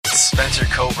Spencer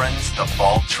Kobrin's The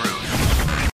Bald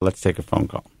Truth. Let's take a phone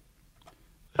call.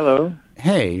 Hello.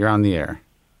 Hey, you're on the air.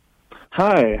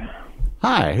 Hi.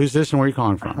 Hi, who's this and where are you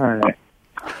calling from? Hi.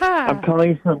 I'm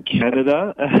calling from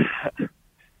Canada,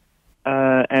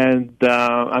 and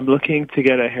I'm looking to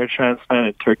get a hair transplant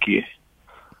in Turkey.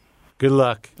 Good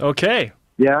luck. Okay.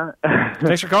 Yeah.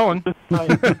 Thanks for calling.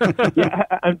 Yeah,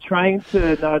 I'm trying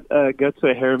to not go to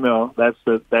a hair mill. That's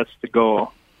the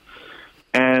goal.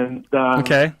 And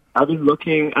Okay. I've been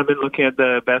looking at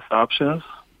the best options.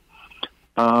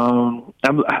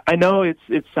 I know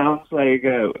it sounds like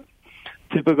a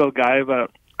typical guy,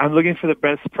 but I'm looking for the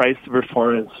best price to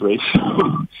performance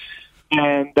ratio,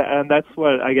 and that's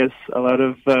what I guess a lot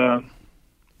of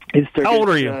Turkish How old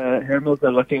are you? hair mills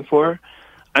are looking for.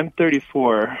 I'm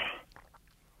 34,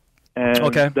 and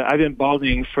Okay. I've been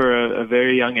balding for a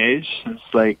very young age, since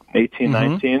like 18,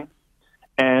 19,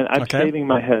 and I'm Okay. shaving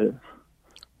my head.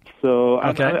 So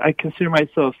Okay. I consider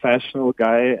myself a fashionable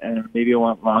guy, and maybe I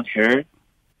want long hair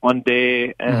one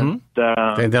day. And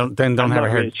Then don't I'm have not a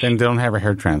hair. rich. Then don't have a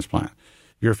hair transplant.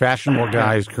 You're a fashionable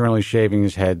guy who's currently shaving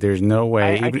his head. There's no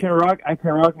way. I can rock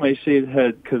my shaved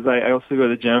head because I also go to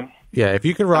the gym. Yeah, if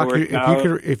you could rock work out.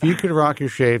 if you could rock your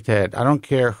shaved head, I don't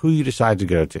care who you decide to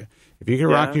go to. If you could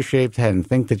rock your shaved head and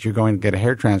think that you're going to get a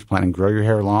hair transplant and grow your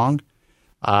hair long,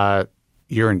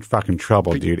 you're in fucking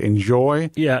trouble, dude. Enjoy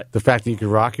the fact that you can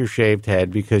rock your shaved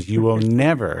head because you will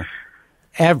never,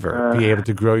 ever be able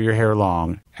to grow your hair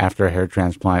long after a hair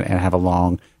transplant and have a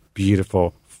long,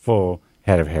 beautiful, full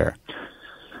head of hair.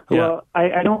 Well,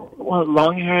 I don't want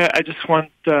long hair. I just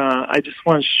want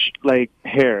like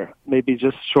hair. Maybe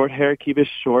just short hair. Keep it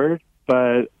short.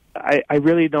 But I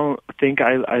really don't think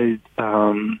I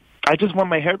just want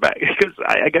my hair back because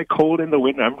I get cold in the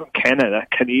winter. I'm from Canada.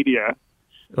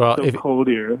 Well, so cold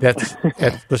here. That's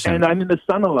listen. And I'm in the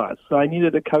sun a lot, so I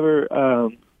needed to cover.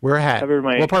 Wear a hat. Cover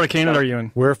my. What part of Canada are you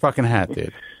in? Wear a fucking hat,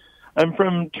 dude. I'm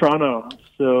from Toronto,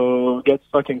 so it gets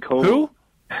fucking cold. Who?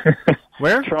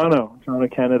 Where? Toronto,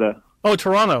 Canada. Oh,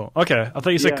 Toronto. Okay. I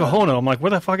thought you said Kahono. I'm like,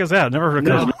 where the fuck is that? Never heard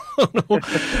of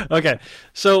Kahono. Okay.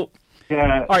 So,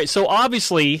 all right. So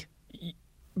obviously,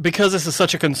 because this is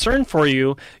such a concern for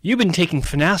you, you've been taking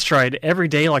finasteride every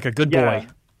day like a good boy.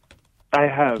 I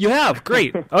have. You have?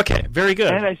 Great. Okay. Very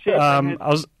good. And I should.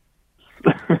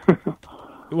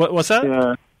 What's that?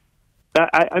 Yeah.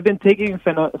 I've been taking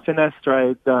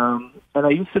finasteride, and I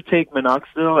used to take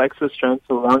minoxidil extra strength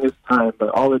for the longest time, but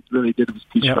all it really did was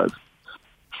peach fuzz.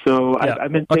 So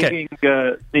I've been taking,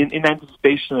 in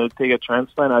anticipation of take a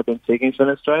transplant, I've been taking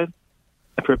finasteride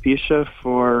for alopecia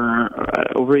for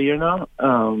over a year now,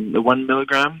 the 1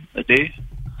 milligram a day.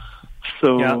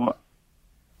 So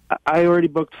I already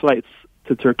booked flights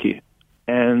to Turkey,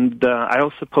 and I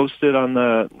also posted on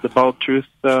the Bald Truth.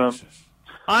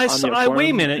 Wait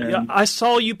a minute. I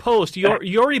saw you post. You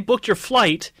already booked your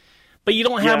flight, but you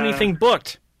don't have anything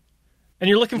booked, and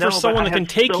you're looking for someone that can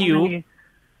take you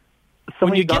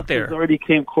when you get there. Already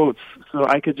came quotes, so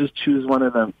I could just choose one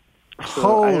of them. So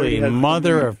Holy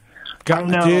mother of God,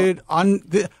 dude!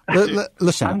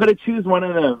 Listen, I'm going to choose one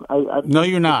of them. No,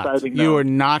 you're not. You are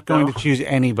not going to choose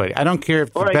anybody. I don't care if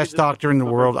it's the best doctor in the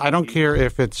world. I don't care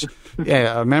if it's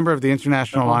a member of the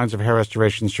International Alliance of Hair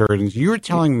Restoration Surgeons. You were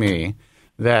telling me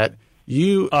that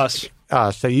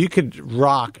so you could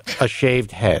rock a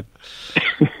shaved head,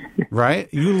 right?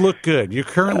 You look good. You're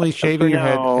currently shaving your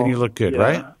head, and you look good,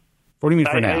 right? What do you mean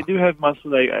for now? I do have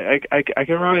muscle. I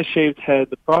can rock a shaved head.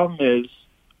 The problem is,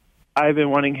 I've been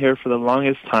wanting hair for the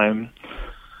longest time.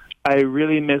 I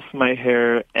really miss my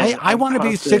hair. And I want to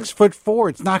be 6'4".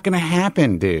 It's not going to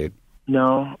happen, dude.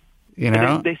 No, you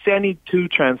know they say I need 2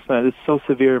 transplants. It's so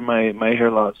severe my hair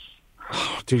loss.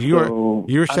 Dude,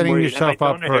 you're setting yourself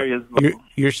up for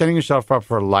you're setting yourself up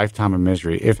for a lifetime of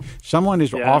misery. If someone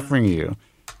is offering you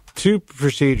 2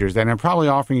 procedures, then they're probably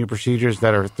offering you procedures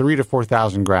that are 3,000 to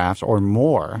 4,000 grafts or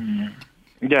more.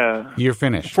 Yeah, you're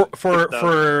finished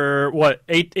for what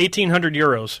 1,800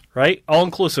 euros, right? All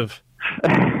inclusive.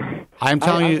 I'm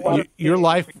telling you, your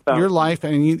life,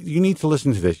 and you need to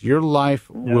listen to this. Your life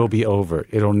will be over.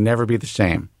 It'll never be the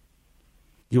same.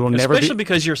 You will never, especially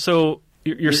because you're so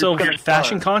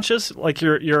fashion conscious. Like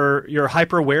you're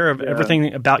hyper aware of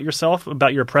everything about yourself,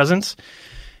 about your presence.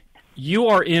 You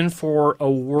are in for a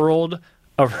world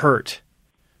of hurt.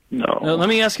 No. Now, let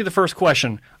me ask you the first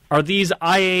question. Are these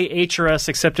IAHRS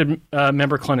accepted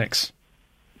member clinics?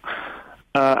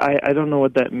 I don't know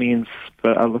what that means,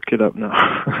 but I'll look it up now.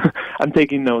 I'm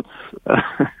taking notes.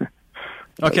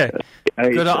 Okay.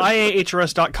 Go to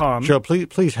IAHRS.com. Joe,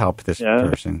 please help this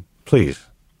person. Please.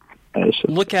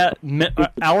 Look at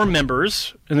our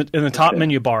members in the top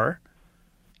menu bar.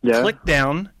 Click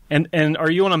down And are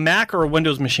you on a Mac or a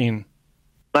Windows machine?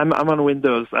 I'm on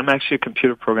Windows. I'm actually a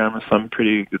computer programmer, so I'm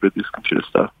pretty good with this computer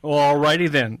stuff. Well,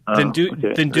 alrighty then.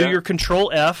 Do your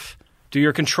Control F. Do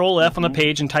your Control F on the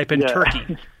page and type in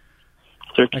Turkey.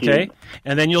 Turkey. Okay,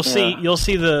 and then you'll see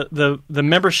the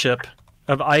membership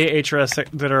of IAHRS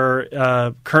that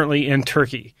are currently in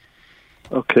Turkey.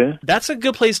 Okay, that's a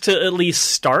good place to at least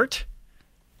start,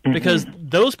 because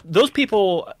those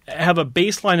people have a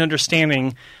baseline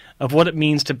understanding of what it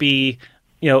means to be,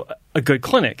 a good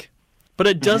clinic. But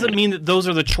it doesn't mean that those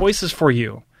are the choices for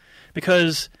you,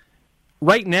 because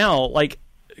right now, like,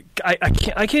 I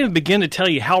can't even begin to tell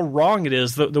you how wrong it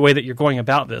is the way that you're going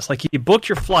about this. Like, you booked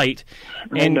your flight,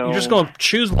 and you're just going to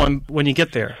choose one when you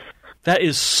get there. That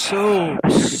is so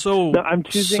I'm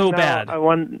choosing so now. bad. I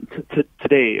want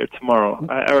today or tomorrow.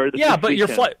 But your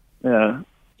flight.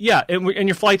 Yeah, and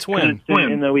your flight's when?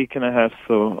 In a week and a half.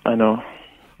 So I know.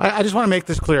 I just want to make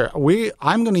this clear.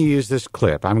 I'm going to use this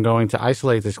clip. I'm going to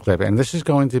isolate this clip, and this is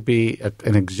going to be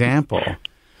an example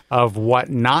of what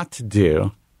not to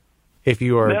do if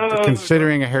you are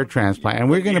considering a hair transplant. And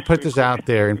we're going to put this out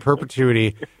there in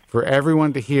perpetuity for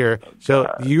everyone to hear,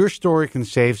 so your story can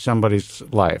save somebody's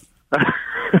life.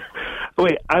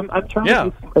 Wait, I'm trying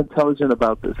to be intelligent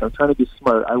about this. I'm trying to be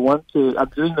smart. I'm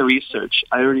doing the research.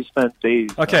 I already spent days.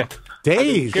 Okay.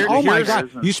 Days? Oh, my God.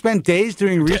 You spent days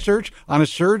doing research on a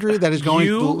surgery that is going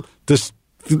to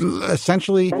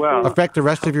essentially affect the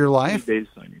rest of your life?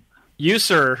 You,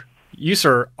 sir,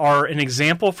 are an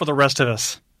example for the rest of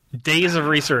us. Days of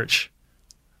research.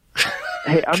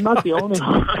 Hey, I'm not the only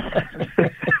one.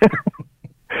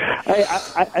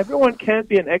 Everyone can't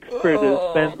be an expert and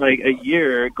spend like a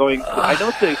year going. I know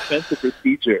it's an expensive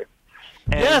procedure.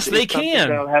 Yes, they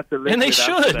can, and they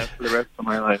should for the rest of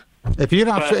my life. If you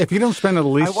don't spend at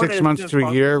least 6 months to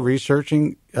a year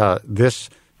researching this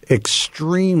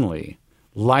extremely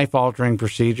life-altering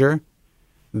procedure,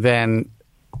 then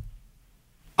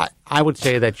I would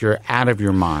say that you're out of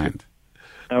your mind.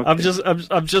 Okay.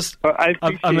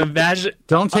 I'm imagining.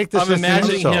 Don't take this as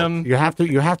imagining an insult. him.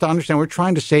 You have to understand. We're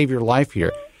trying to save your life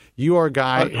here. You are a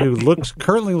guy who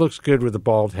currently looks good with a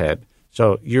bald head.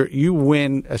 So you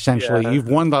win essentially. Yeah. You've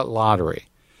won that lottery.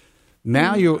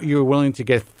 Now you're willing to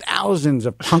get thousands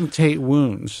of punctate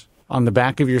wounds on the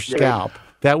back of your scalp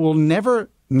that will never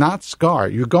not scar.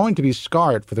 You're going to be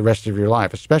scarred for the rest of your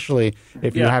life, especially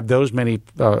if you have those many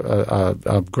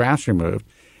grafts removed.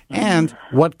 And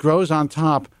what grows on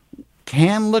top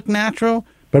can look natural,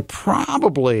 but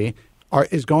probably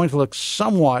is going to look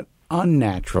somewhat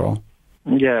unnatural.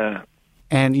 Yeah.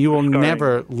 And you will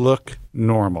never look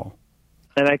normal.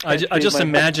 And I just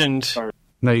imagined.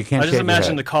 No, you can't. I just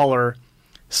imagined the caller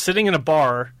sitting in a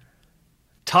bar,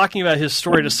 talking about his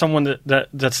story to someone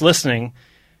that's listening,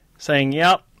 saying,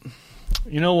 "Yep,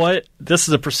 you know what? This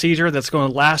is a procedure that's going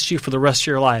to last you for the rest of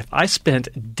your life. I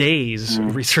spent days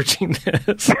researching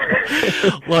this."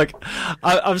 Look,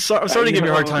 I'm sorry to give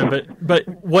you a hard time, but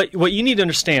what you need to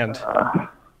understand.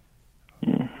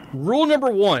 Rule number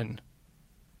 1: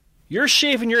 you're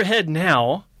shaving your head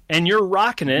now, and you're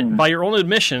rocking it by your own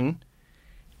admission.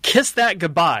 Kiss that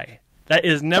goodbye. That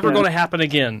is never going to happen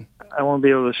again. I won't be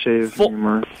able to shave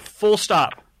anymore. Full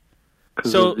stop.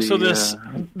 So this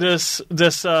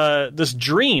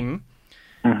dream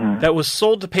that was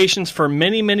sold to patients for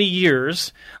many, many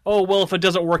years. Oh, well, if it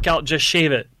doesn't work out, just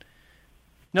shave it.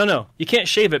 No, you can't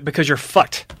shave it because you're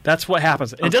fucked. That's what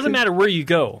happens. It doesn't matter where you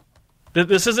go.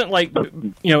 This isn't like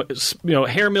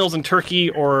hair mills in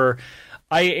Turkey or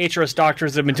IAHRS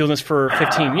doctors that have been doing this for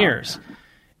 15 years.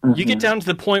 You get down to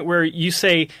the point where you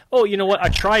say, "Oh, you know what? I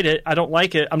tried it. I don't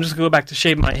like it. I'm just going to go back to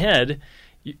shaving my head."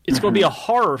 It's going to be a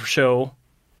horror show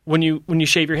when you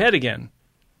shave your head again.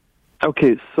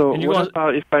 Okay, so what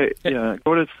about if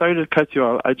sorry to cut you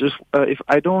off. I just if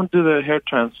I don't do the hair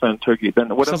transplant in Turkey,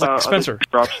 then what about other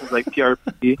options like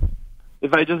PRP?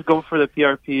 If I just go for the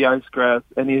PRP, ice graft,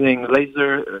 anything,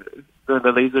 laser,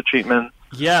 the laser treatment.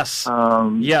 Yes.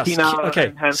 Yes.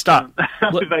 Okay, stop.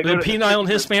 The penile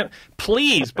enhancement.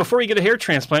 Please, before you get a hair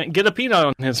transplant, get a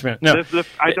penile enhancement. No,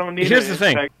 I don't need. Here's the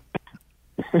thing.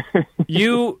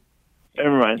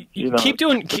 Never mind. Keep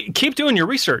doing your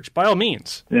research by all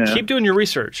means. Yeah. Keep doing your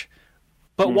research,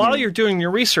 but while you're doing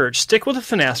your research, stick with a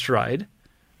finasteride.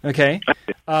 Okay.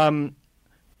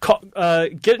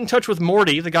 Get in touch with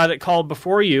Morty, the guy that called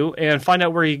before you, and find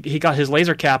out where he got his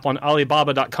laser cap on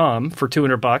Alibaba.com for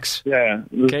 $200. Yeah.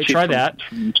 Okay, try that.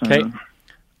 Okay.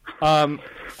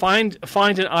 Find an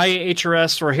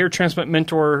IAHRS or a hair transplant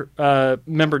mentor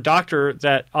member doctor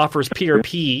that offers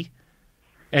PRP,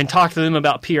 and talk to them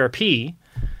about PRP.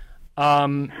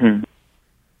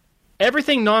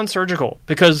 Everything non-surgical,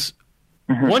 because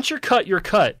Once you're cut, you're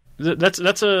cut.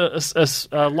 That's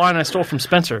a line I stole from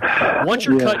Spencer. Once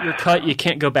you're cut, you're cut. You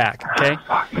can't go back. Okay.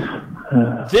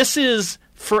 This is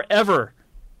forever.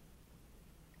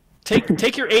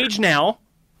 Take your age now.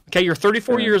 Okay, you're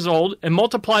 34 years old, and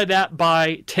multiply that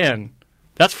by 10.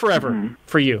 That's forever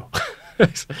for you.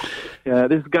 Yeah,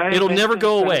 this guy. It'll never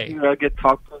go away. I'll get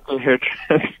talked into hair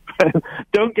transplant.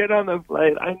 Don't get on the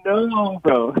flight. I know,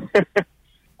 bro.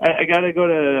 I gotta go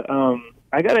to.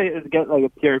 I gotta get like a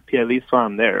PRP at least while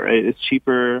I'm there. Right? It's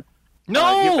cheaper.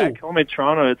 No. Get back home in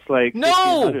Toronto. It's like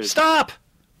Stop.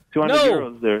 200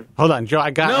 euros there. Hold on, Joe.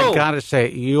 I gotta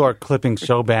say, you are clipping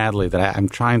so badly that I'm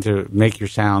trying to make your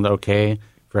sound okay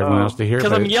for everyone else to hear.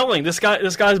 Because I'm yelling. This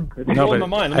guy's blowing my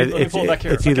mind. Let me pull it back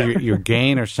here. It's either your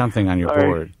gain or something on your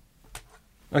board.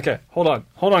 Okay, hold on,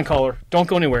 caller. Don't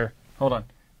go anywhere. Hold on.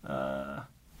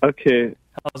 Okay.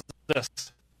 How's this?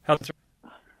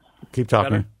 Keep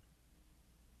talking.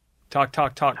 Better?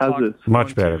 Talk. How's this?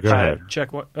 Much better. Go ahead.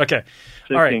 Check what? Okay.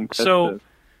 All right. So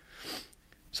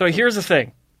here's the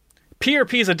thing.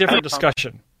 PRP is a different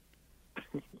discussion,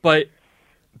 but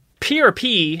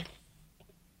PRP,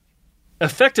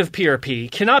 effective PRP,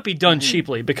 cannot be done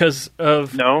cheaply because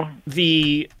of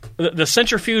the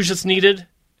centrifuge that's needed.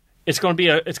 It's got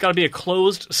to be a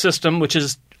closed system, which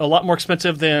is a lot more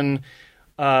expensive than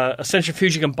a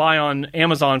centrifuge you can buy on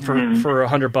Amazon for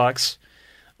 $100.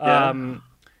 Yeah.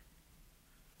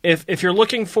 If you're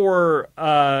looking for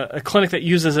a clinic that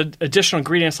uses additional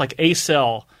ingredients like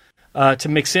A-cell to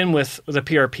mix in with the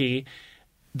PRP,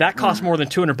 that costs more than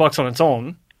 $200 on its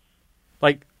own.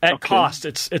 Like at cost,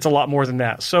 it's a lot more than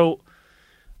that. So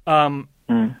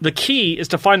the key is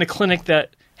to find a clinic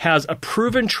that has a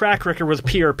proven track record with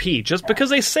PRP. Just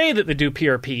because they say that they do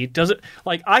PRP doesn't,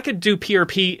 like, I could do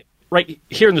PRP right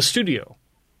here in the studio.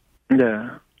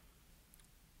 Yeah.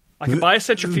 I could buy a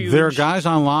centrifuge. There are guys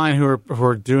online who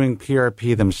are doing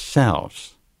PRP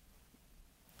themselves.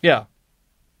 Yeah.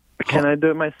 Can I do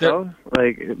it myself?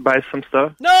 Like buy some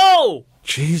stuff? No.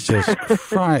 Jesus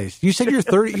Christ! You said you're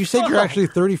 30. You said you're actually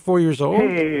 34 years old.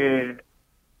 Hey,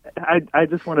 I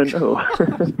just want to know.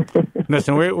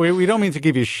 Listen, we don't mean to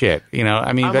give you shit. You know,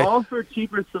 I mean, I'm all for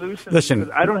cheaper solutions.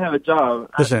 Listen, I don't have a job.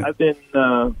 Listen,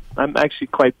 I'm actually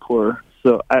quite poor,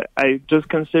 so I just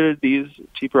considered these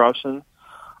cheaper options.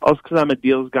 Also, because I'm a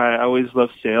deals guy, I always love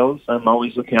sales. I'm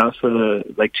always looking out for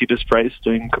the cheapest price,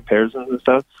 doing comparisons and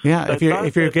stuff. Yeah, so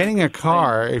if you're getting a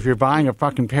car, if you're buying a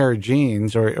fucking pair of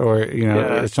jeans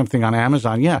or something on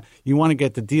Amazon, you want to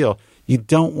get the deal. You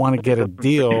don't want to get a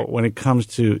deal when it comes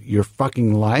to your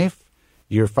fucking life,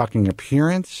 your fucking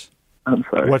appearance. I'm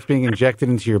sorry. What's being injected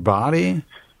into your body.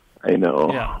 I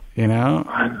know. Yeah. You know.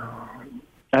 I know.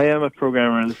 I am a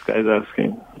programmer. This guy's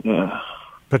asking. Yeah.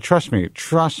 But trust me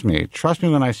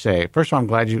when I say, first of all, I'm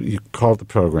glad you called the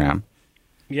program.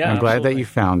 Yeah, I'm glad that you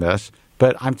found us.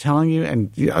 But I'm telling you, and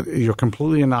you're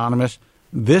completely anonymous,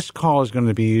 this call is going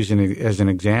to be used as an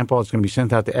example. It's going to be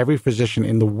sent out to every physician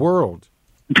in the world.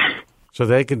 So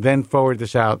they could then forward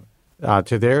this out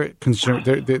to their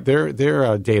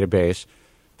database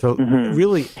to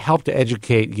really help to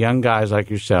educate young guys like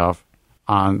yourself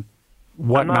on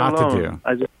what not to do.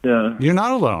 You're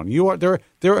not alone. You are there.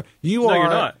 You are. You're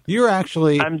not. You're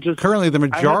actually currently the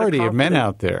majority of men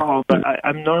out there. But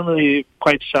I'm normally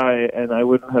quite shy, and I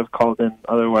wouldn't have called in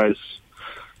otherwise.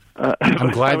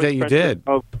 I'm glad that you did.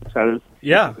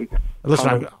 Yeah.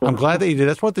 Listen, I'm glad that you did.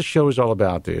 That's what the show is all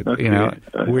about, dude. Okay. You know,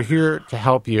 we're here to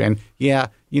help you. And you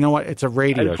know what? It's a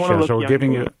radio show, so we're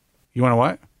giving you. You want to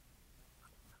what?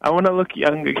 I want to look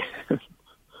young again.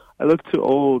 I look too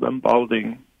old. I'm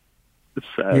balding. It's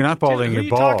sad. You're not balding. Dude, you're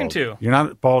bald. Talking to? You're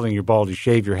not balding. You're bald. You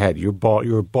shave your head. You're bald.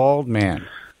 You're a bald man.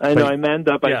 I know. I manned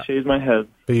up. I shaved my head.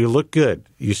 But you look good.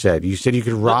 You said you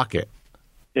could rock it.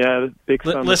 Yeah, big.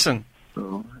 Listen.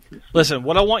 Listen.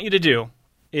 What I want you to do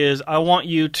is I want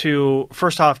you to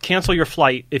first off cancel your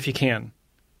flight if you can.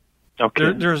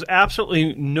 Okay. There's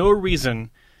absolutely no reason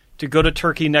to go to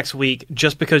Turkey next week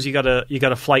just because you got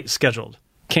a flight scheduled.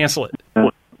 Cancel it.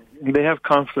 They have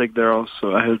conflict there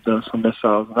also. I heard some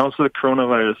missiles. And also the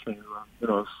coronavirus thing.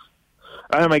 Why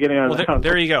am I getting out of the house?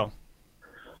 There you go.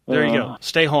 There you go.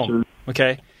 Stay home,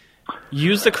 okay?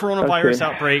 Use the coronavirus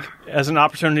outbreak as an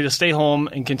opportunity to stay home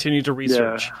and continue to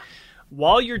research. Yeah.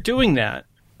 While you're doing that,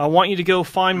 I want you to go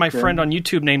find my friend on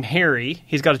YouTube named Harry.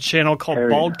 He's got a channel called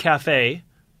Bald Cafe.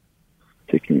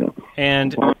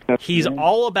 And he's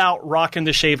all about rocking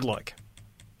the shaved look.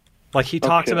 Like he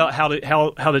talks about how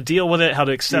to deal with it, how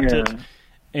to accept it,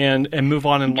 and move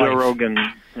on in life. Joe Rogan.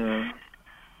 Yeah.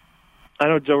 I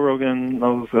know Joe Rogan,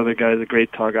 all those other guys, a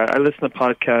great talk. I listen to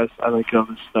podcasts. I like all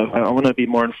this stuff. I want to be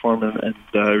more informed and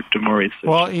do more research.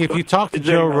 Well, if you talk to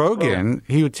Joe Rogan,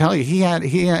 he would tell you he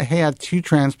had 2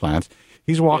 transplants.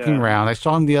 He's walking around. I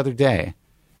saw him the other day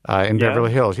in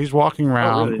Beverly Hills. He's walking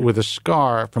around with a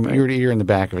scar from ear to ear in the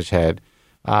back of his head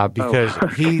because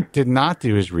he did not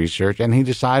do his research, and he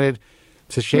decided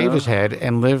to shave his head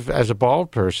and live as a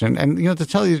bald person. And, to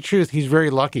tell you the truth, he's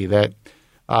very lucky that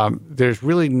there's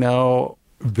really no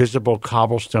visible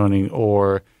cobblestoning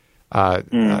or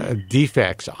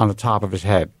defects on the top of his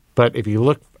head. But if you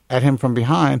look at him from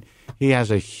behind, he has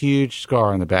a huge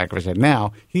scar on the back of his head.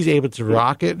 Now, he's able to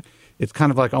rock it. It's kind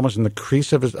of like almost in the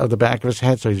crease of the back of his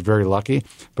head, so he's very lucky.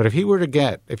 But if he would have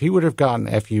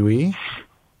gotten FUE,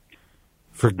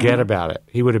 forget about it.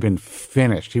 He would have been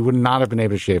finished. He would not have been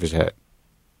able to shave his head.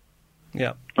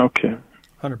 Yeah. Okay.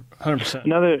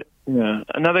 100%.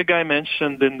 Another guy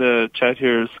mentioned in the chat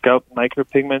here scalp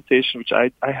micropigmentation, which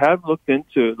I have looked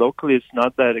into. Locally, it's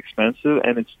not that expensive,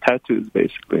 and it's tattoos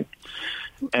basically.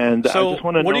 And so, I just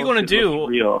want to know what are you going to do?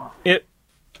 Real. It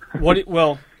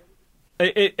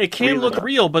can look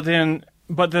real, but then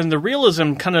the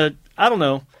realism kind of, I don't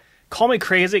know, call me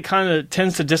crazy, it kind of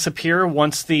tends to disappear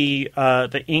once the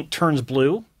ink turns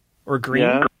blue or green.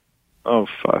 Yeah. Oh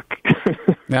fuck.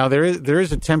 Now there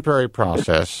is a temporary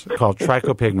process called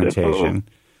trichopigmentation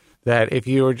that if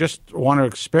you just want to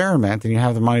experiment and you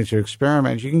have the money to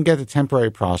experiment, you can get the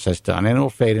temporary process done, and it will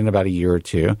fade in about a year or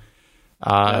 2.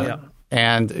 And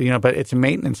but it's a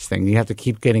maintenance thing. You have to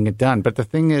keep getting it done. But the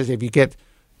thing is, if you get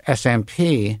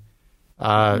SMP,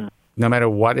 no matter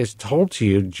what is told to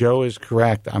you, Joe is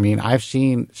correct. I mean, I've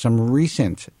seen some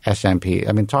recent SMP.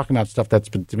 I mean, talking about stuff that's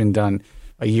been done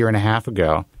a year and a half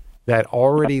ago that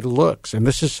already looks, and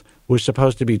was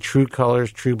supposed to be true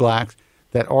colors, true blacks,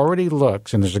 that already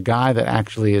looks, and there's a guy that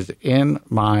actually is in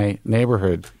my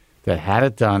neighborhood that had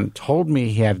it done, told me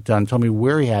he had it done, told me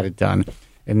where he had it done.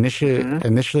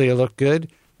 Initially it looked good.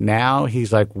 Now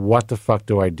he's like, what the fuck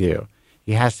do I do?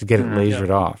 He has to get it lasered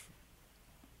off.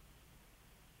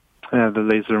 Yeah, the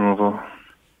laser removal.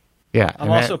 Yeah.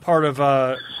 I'm also part of,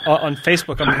 on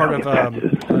Facebook, I'm part of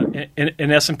an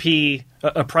SMP,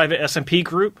 a private SMP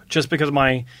group, just because of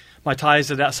my ties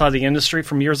to that side of the industry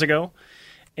from years ago.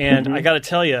 And I got to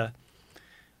tell you,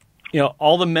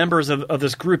 all the members of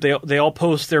this group, they all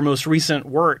post their most recent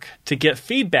work to get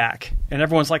feedback. And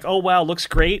everyone's like, oh, wow, looks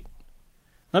great.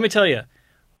 Let me tell you,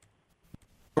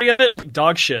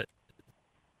 dog shit.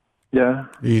 Yeah.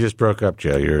 You just broke up,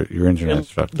 Joe. Your internet's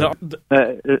fucked up.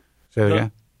 Say it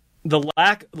again. The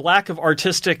lack of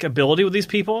artistic ability with these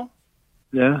people.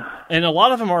 Yeah. And a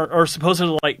lot of them are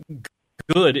supposedly like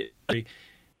good.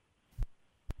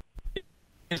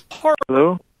 It's hard.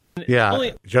 Hello?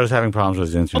 Yeah. Joe's having problems with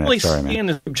his internet. Sorry,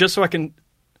 man. Just so I can.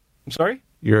 I'm sorry?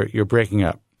 You're breaking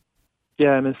up.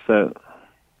 Yeah, I missed that.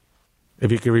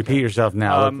 If you could repeat yourself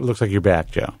now, it looks like you're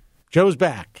back, Joe. Joe's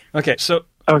back. Okay, so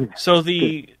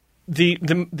the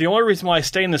only reason why I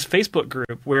stay in this Facebook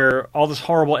group where all this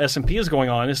horrible SMP is going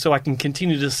on is so I can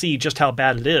continue to see just how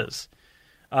bad it is.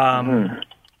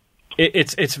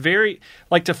 It's very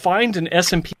like to find an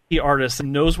SMP artist that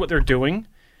knows what they're doing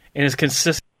and is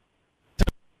consistent.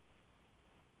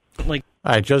 Like,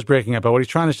 all right, Joe's breaking up, but what he's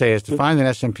trying to say is to find an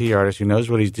SMP artist who knows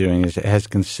what he's doing, has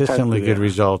consistently good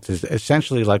results, is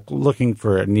essentially like looking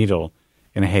for a needle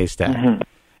in a haystack.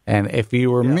 And if you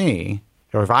were me,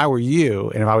 or if I were you,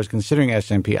 and if I was considering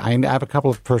SMP, I have a couple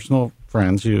of personal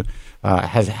friends who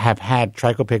have had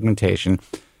trichopigmentation.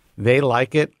 They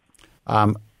like it,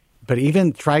 but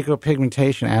even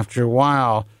trichopigmentation, after a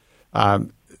while,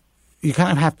 you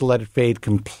kind of have to let it fade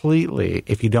completely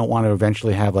if you don't want to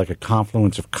eventually have like a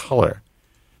confluence of color,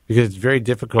 because it's very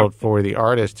difficult for the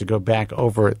artist to go back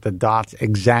over the dots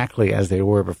exactly as they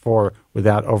were before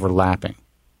without overlapping.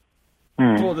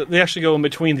 Well, they actually go in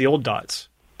between the old dots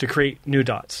to create new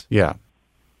dots. Yeah.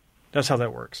 That's how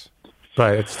that works.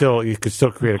 But it's still, you could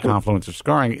still create a confluence of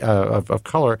scarring of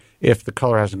color if the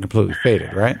color hasn't completely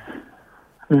faded, right?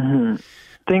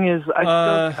 Thing is,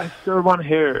 I still want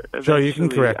hair. Joe, you can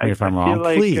correct me if I'm wrong,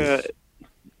 please.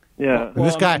 Yeah. Well,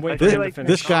 this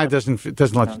guy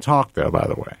doesn't let you talk, though. By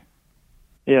the way.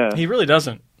 Yeah. He really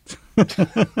doesn't.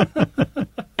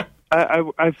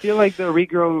 I feel like they'll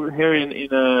regrow hair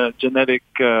in a genetic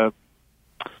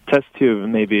test tube,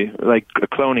 maybe like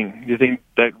cloning. Do you think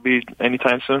that could be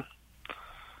anytime soon?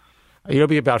 You'll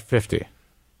be about 50.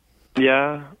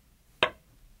 Yeah.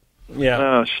 Yeah.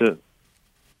 Oh shit.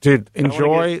 Dude,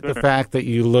 enjoy the fact that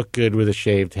you look good with a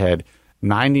shaved head.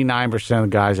 99% of the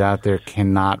guys out there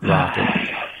cannot rock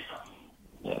it.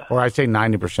 Or I'd say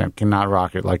 90% cannot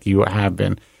rock it like you have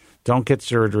been. Don't get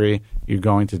surgery. You're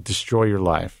going to destroy your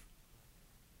life.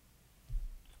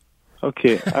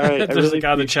 Okay. All right. There's a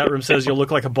guy in the chat room says you'll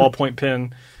look like a ballpoint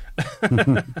pen.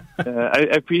 I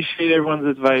appreciate everyone's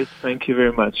advice. Thank you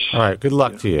very much. All right. Good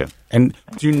luck to you. And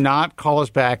do not call us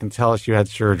back and tell us you had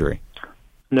surgery.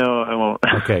 No, I won't.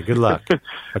 Okay. Good luck.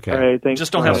 Okay. All right. Thanks.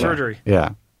 Just don't have surgery.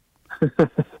 Yeah.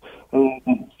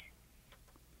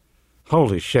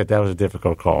 Holy shit, that was a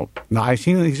difficult call. No, he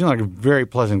seemed like a very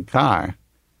pleasant guy,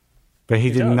 but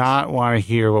he did not want to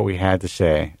hear what we had to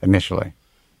say initially.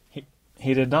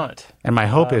 He did not. And my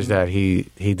hope is that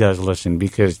he does listen,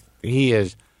 because he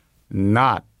is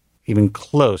not even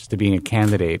close to being a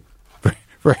candidate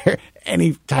for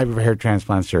any type of hair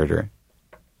transplant surgery.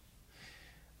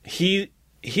 He's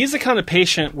the kind of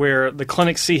patient where the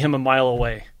clinics see him a mile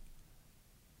away.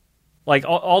 Like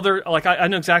I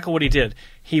know exactly what he did.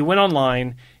 He went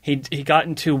online. He got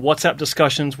into WhatsApp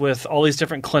discussions with all these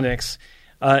different clinics.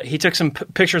 He took some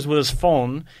pictures with his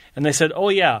phone, and they said, "Oh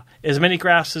yeah, as many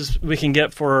grafts as we can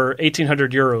get for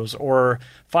 1,800 euros, or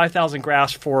 5,000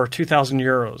 grafts for 2,000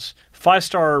 euros.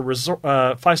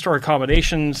 5-star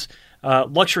accommodations,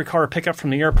 luxury car pickup from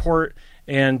the airport,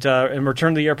 and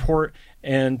return to the airport.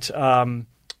 And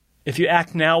if you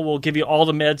act now, we'll give you all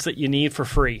the meds that you need for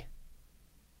free."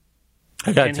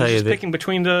 I got to tell you that picking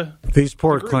between these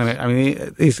poor clinics. I mean,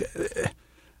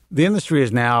 the industry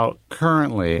is now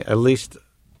currently, at least,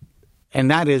 and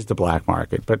that is the black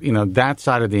market. But that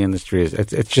side of the industry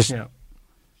it's just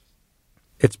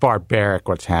it's barbaric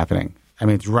what's happening. I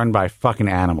mean, it's run by fucking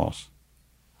animals.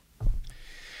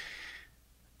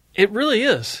 It really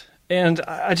is, and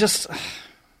I just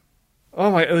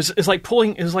it's like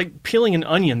peeling an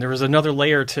onion. There was another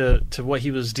layer to what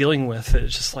he was dealing with.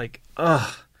 It's just like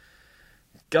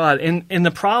God, and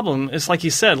the problem is, like you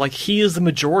said, like he is the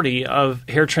majority of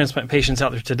hair transplant patients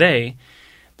out there today.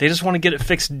 They just want to get it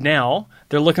fixed now.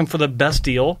 They're looking for the best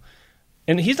deal.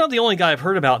 And he's not the only guy I've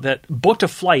heard about that booked a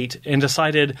flight and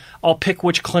decided, I'll pick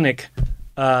which clinic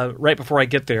right before I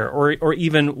get there. Or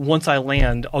even once I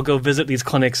land, I'll go visit these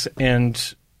clinics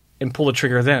and pull the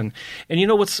trigger then. And you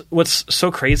know what's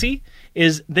so crazy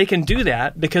is they can do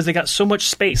that because they got so much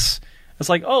space. It's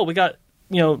like, oh, we got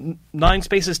 9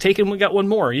 spaces taken. We got one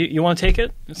more. You want to take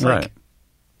it? It's right. Like,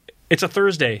 it's a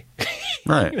Thursday.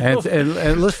 Right.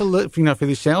 And listen, for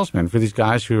these salesmen, for these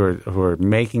guys who are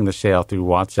making the sale through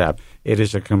WhatsApp, it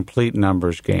is a complete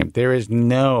numbers game. There is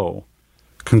no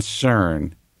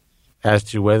concern as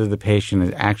to whether the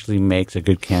patient actually makes a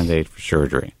good candidate for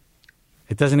surgery.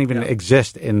 It doesn't even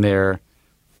exist in their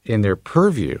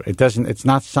purview. It's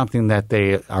not something that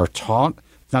they are taught.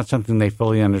 It's not something they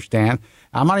fully understand.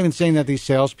 I'm not even saying that these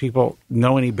salespeople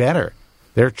know any better.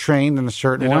 They're trained in a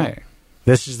certain way.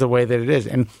 This is the way that it is.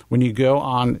 And when you go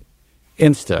on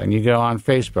Insta and you go on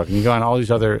Facebook and you go on all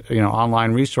these other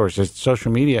online resources,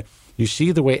 social media, you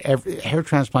see the way hair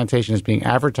transplantation is being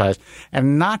advertised,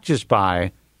 and not just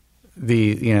by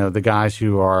the guys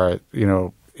who are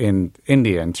in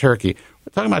India and Turkey.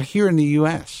 We're talking about here in the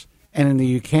U.S. and in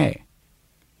the UK.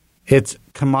 It's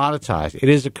commoditized. It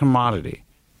is a commodity.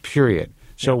 Period.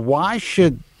 So why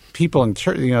should people in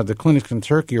the clinics in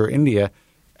Turkey or India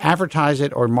advertise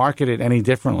it or market it any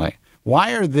differently?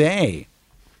 Why are they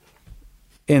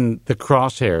in the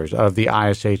crosshairs of the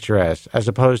ISHRS as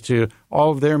opposed to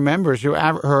all of their members who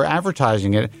are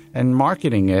advertising it and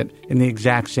marketing it in the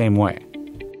exact same way?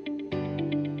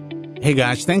 Hey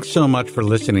guys, thanks so much for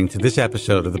listening to this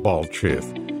episode of The Bald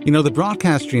Truth. The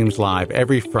broadcast streams live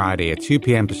every Friday at 2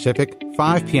 p.m. Pacific,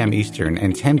 5 p.m. Eastern,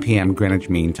 and 10 p.m. Greenwich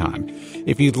Mean Time.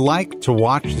 If you'd like to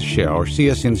watch the show or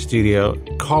see us in studio,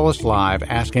 call us live,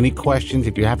 ask any questions.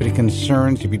 If you have any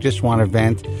concerns, if you just want to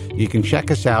vent, you can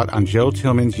check us out on Joe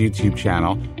Tillman's YouTube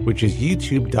channel, which is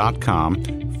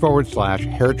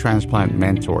youtube.com/hair transplant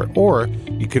mentor. Or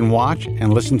you can watch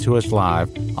and listen to us live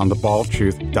on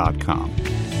thebaldtruth.com.